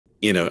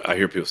I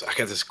hear people say, I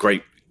got this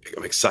great,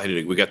 I'm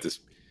excited. We got this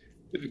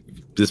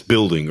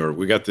building, or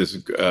we got this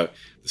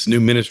new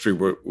ministry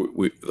where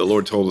the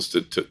Lord told us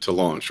to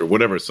launch, or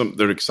whatever.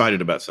 They're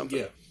excited about something.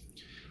 Yeah.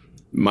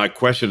 My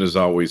question is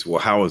always, well,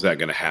 how is that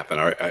going to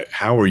happen?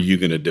 How are you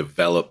going to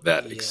develop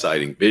that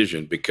exciting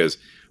vision? Because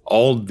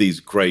all these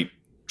great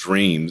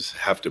dreams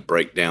have to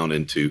break down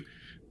into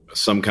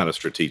some kind of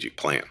strategic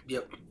plan.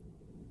 Yep.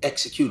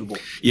 Executable.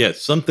 Yeah,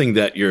 something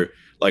that you're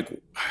like,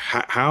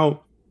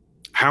 how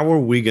are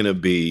we going to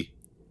be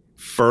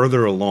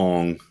further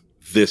along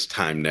this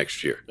time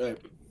next year? Right.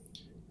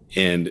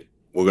 And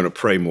we're going to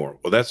pray more.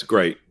 Well, that's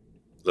great.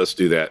 Let's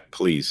do that,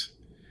 please.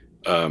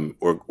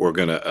 We're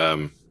going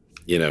to,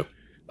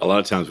 a lot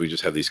of times we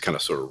just have these kind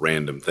of sort of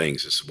random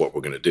things. This is what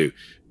we're going to do.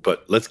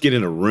 But let's get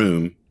in a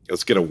room.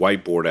 Let's get a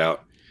whiteboard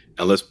out,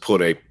 and let's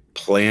put a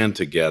plan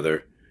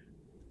together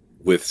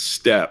with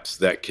steps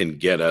that can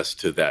get us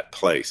to that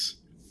place.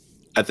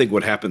 I think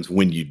what happens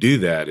when you do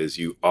that is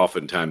you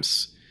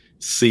oftentimes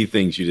see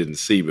things you didn't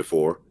see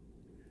before.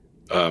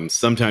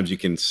 Sometimes you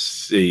can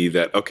see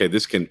that, okay,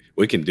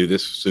 we can do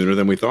this sooner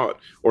than we thought,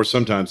 or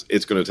sometimes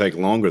it's going to take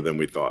longer than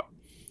we thought.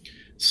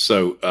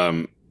 So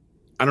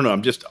I don't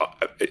know.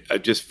 I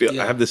just feel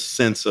I have this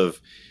sense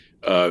of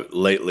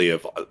lately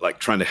of like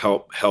trying to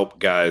help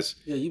guys.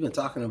 Yeah, you've been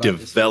talking about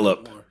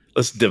develop.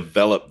 Let's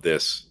develop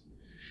this.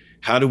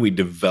 How do we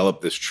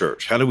develop this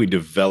church? How do we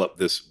develop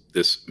this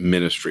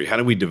ministry? How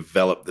do we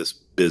develop this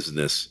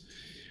business?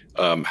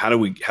 How do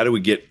we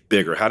get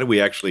bigger? How do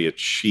we actually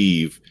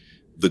achieve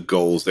the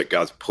goals that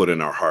God's put in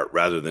our heart,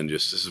 rather than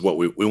just, this is what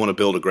we want to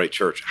build a great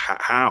church?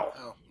 How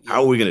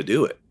are we going to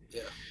do it?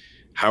 Yeah.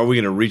 How are we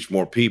going to reach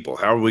more people?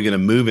 How are we going to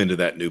move into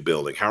that new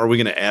building? How are we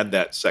going to add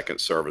that second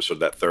service or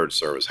that third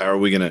service? How are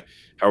we going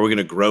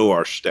to grow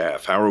our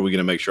staff? How are we going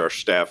to make sure our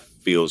staff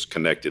feels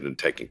connected and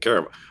taken care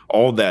of?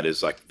 All that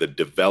is like the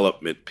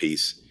development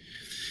piece.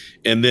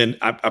 And then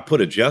I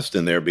put adjust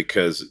in there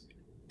because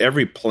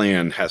every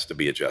plan has to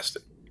be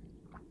adjusted.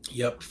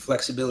 Yep,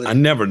 flexibility. I've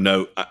never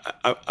known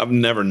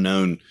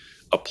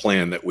a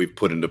plan that we've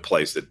put into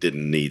place that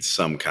didn't need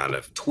some kind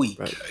of tweak.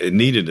 Right. It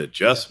needed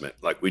adjustment.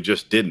 Yeah. Like we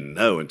just didn't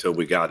know until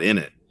we got in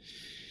it,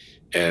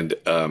 and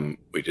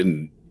we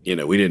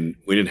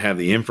didn't have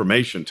the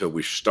information until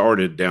we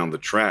started down the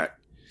track.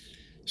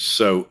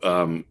 So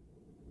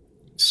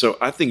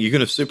I think you're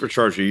going to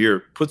supercharge a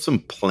year. Put some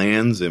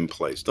plans in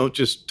place. Don't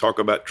just talk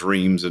about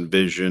dreams and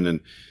vision, and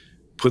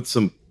put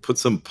some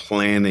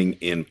planning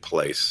in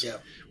place. Yeah.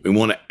 We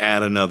want to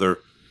add another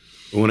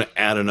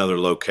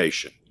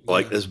location.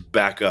 Like, let's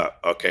back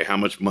up. Okay, how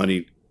much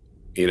money,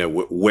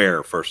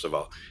 where, first of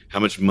all, how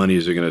much money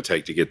is it going to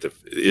take to get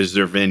is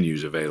there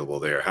venues available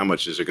there? How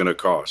much is it going to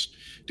cost?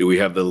 Do we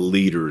have the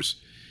leaders?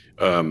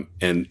 And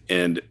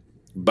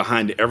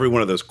behind every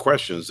one of those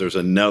questions, there's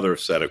another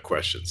set of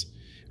questions.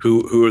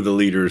 Who are the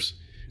leaders?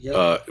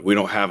 Yep. We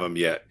don't have them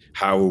yet.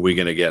 How are we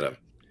going to get them?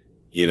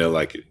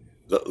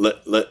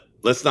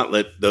 Let's not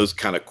let those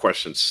kind of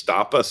questions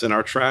stop us in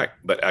our track,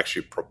 but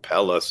actually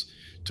propel us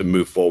to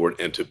move forward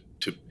and to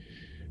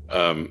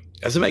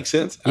does it make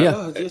sense?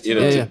 Yeah.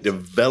 To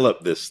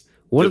develop this.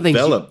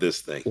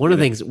 This thing. One of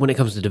the things when it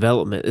comes to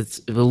development, it's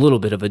a little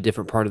bit of a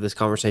different part of this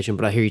conversation,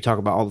 but I hear you talk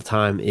about all the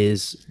time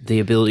is the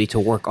ability to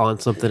work on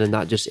something and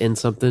not just in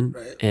something,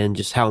 right. And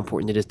just how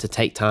important it is to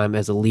take time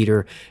as a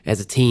leader, as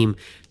a team,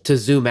 to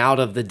zoom out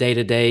of the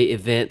day-to-day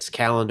events,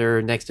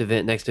 calendar, next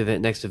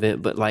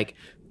event, but like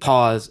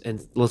pause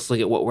and let's look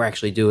at what we're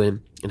actually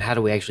doing and how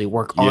do we actually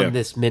work on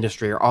this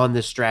ministry or on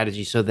this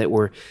strategy so that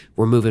we're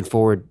moving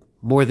forward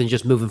more than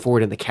just moving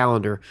forward in the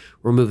calendar.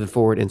 We're moving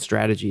forward in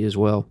strategy as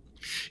well.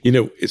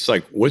 It's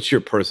like, what's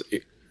your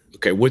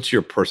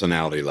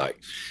personality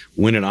like?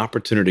 When an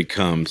opportunity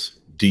comes,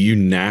 do you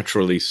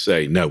naturally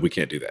say, no, we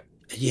can't do that?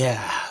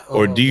 Yeah.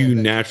 Or do you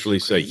naturally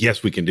say,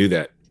 yes, we can do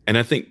that? And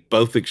I think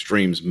both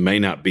extremes may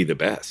not be the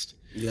best.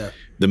 Yeah.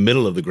 The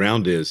middle of the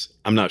ground is,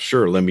 I'm not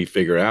sure. Let me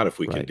figure out if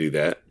we can do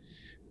that.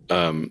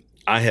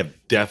 I have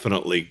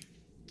definitely,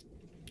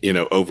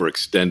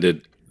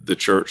 overextended the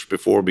church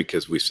before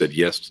because we said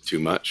yes to too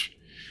much.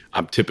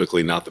 I'm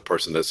typically not the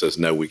person that says,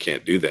 no, we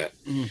can't do that.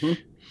 Mm-hmm.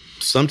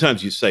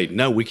 Sometimes you say,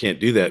 no, we can't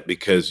do that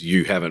because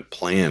you haven't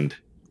planned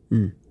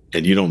and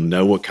you don't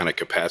know what kind of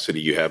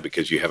capacity you have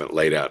because you haven't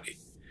laid out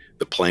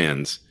the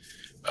plans.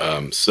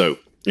 So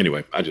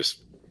anyway,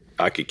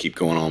 I could keep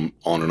going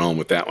on and on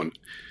with that one.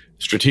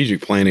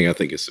 Strategic planning, I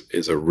think,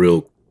 is a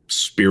real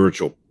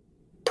spiritual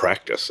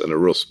practice and a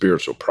real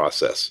spiritual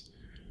process.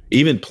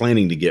 Even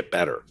planning to get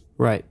better.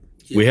 Right.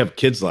 We have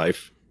kids'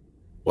 life.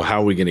 Well,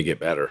 how are we going to get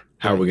better?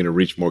 How are we going to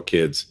reach more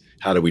kids?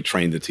 How do we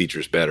train the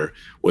teachers better?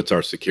 What's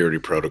our security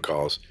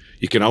protocols?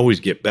 You can always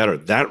get better.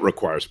 That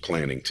requires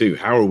planning too.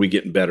 How are we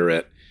getting better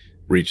at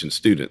reaching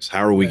students?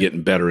 How are we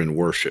getting better in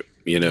worship?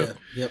 Yep.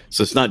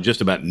 So it's not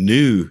just about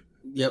new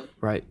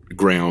right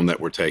ground that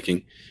we're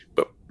taking,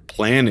 but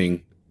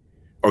planning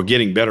or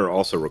getting better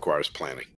also requires planning.